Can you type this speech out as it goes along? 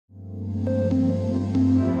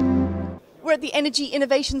We're at the Energy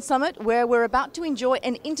Innovation Summit, where we're about to enjoy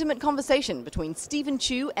an intimate conversation between Stephen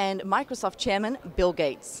Chu and Microsoft Chairman Bill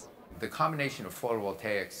Gates. The combination of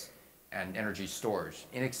photovoltaics and energy storage,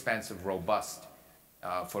 inexpensive, robust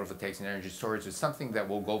photovoltaics and energy storage, is something that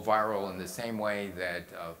will go viral in the same way that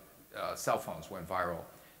cell phones went viral,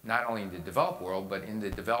 not only in the developed world, but in the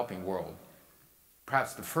developing world.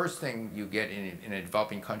 Perhaps the first thing you get in a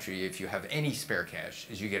developing country, if you have any spare cash,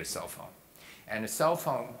 is you get a cell phone. And a cell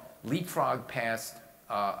phone leapfrogged past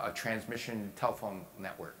a transmission telephone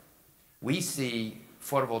network. We see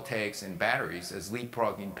photovoltaics and batteries as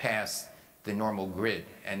leapfrogging past the normal grid,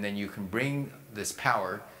 and then you can bring this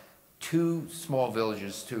power to small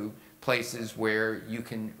villages, to places where you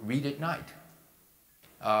can read at night,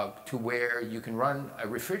 to where you can run a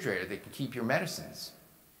refrigerator that can keep your medicines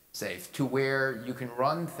safe, to where you can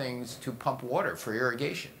run things to pump water for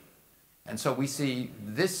irrigation. And so we see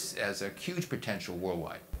this as a huge potential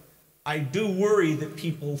worldwide. I do worry that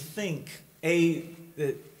people think,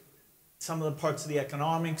 that some of the parts of the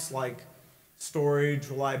economics, like storage,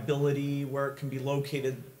 reliability, where it can be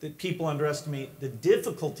located, that people underestimate the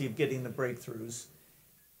difficulty of getting the breakthroughs,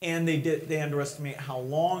 and they underestimate how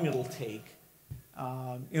long it'll take.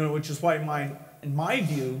 Which is why, in my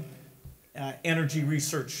view, energy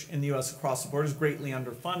research in the U.S. across the board is greatly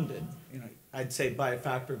underfunded. I'd say by a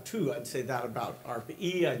factor of 2. I'd say that about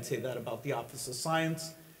ARPA-E. I'd say that about the Office of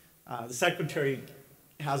Science. The Secretary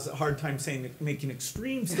has a hard time making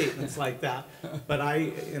extreme statements like that, but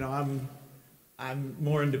I'm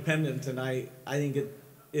more independent, and I think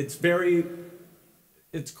it's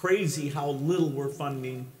crazy how little we're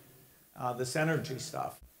funding this energy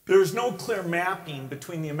stuff. There's no clear mapping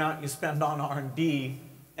between the amount you spend on R&D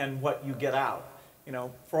and what you get out.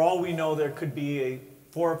 For all we know, there could be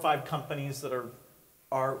 4 or 5 companies that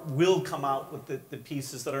will come out with the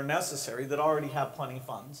pieces that are necessary, that already have plenty of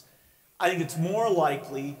funds. I think it's more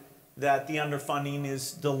likely that the underfunding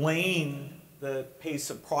is delaying the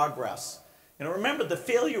pace of progress. Remember, the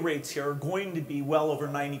failure rates here are going to be well over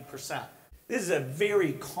 90%. This is a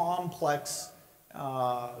very complex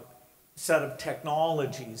set of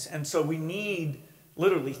technologies, and so we need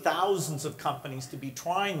literally thousands of companies to be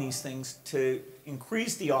trying these things to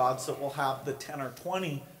increase the odds that we'll have the 10 or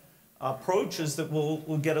 20 approaches that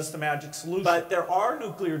will get us the magic solution. But there are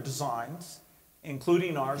nuclear designs,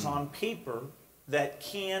 including ours, on paper that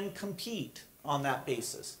can compete on that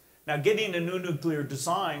basis. Now, getting a new nuclear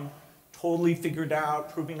design totally figured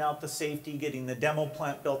out, proving out the safety, getting the demo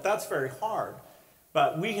plant built, that's very hard.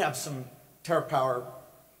 But we have some TerraPower,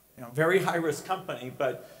 very high-risk company,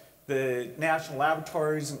 but the national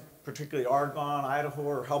laboratories, particularly Argonne, Idaho,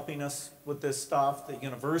 are helping us with this stuff. The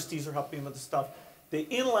universities are helping with this stuff. The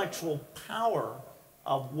intellectual power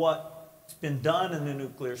of what's been done in the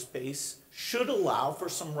nuclear space should allow for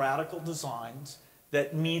some radical designs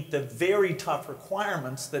that meet the very tough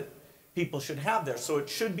requirements that people should have there. So it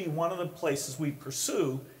should be one of the places we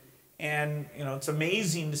pursue. And it's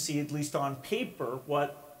amazing to see, at least on paper,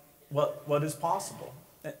 what is possible.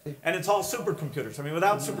 And it's all supercomputers. I mean,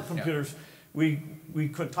 without supercomputers, we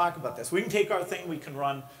couldn't talk about this. We can take our thing, we can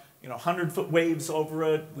run 100-foot waves over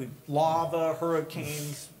it, with lava,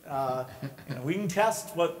 hurricanes. We can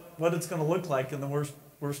test what it's going to look like in the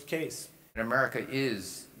worst case. America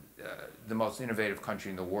is the most innovative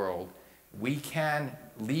country in the world. We can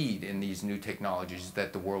lead in these new technologies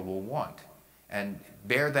that the world will want, and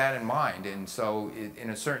bear that in mind. And so,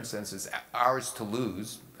 in a certain sense, it's ours to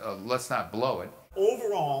lose. Let's not blow it.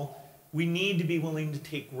 Overall, we need to be willing to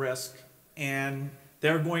take risk, and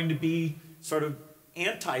there are going to be sort of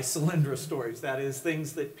anti-Solyndra stories. That is,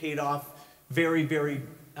 things that paid off very, very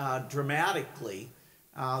dramatically.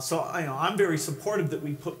 So I'm very supportive that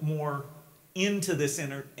we put more into this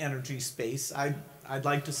energy space. I'd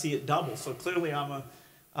like to see it double. So clearly, I'm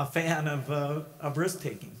a fan of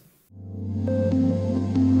risk-taking.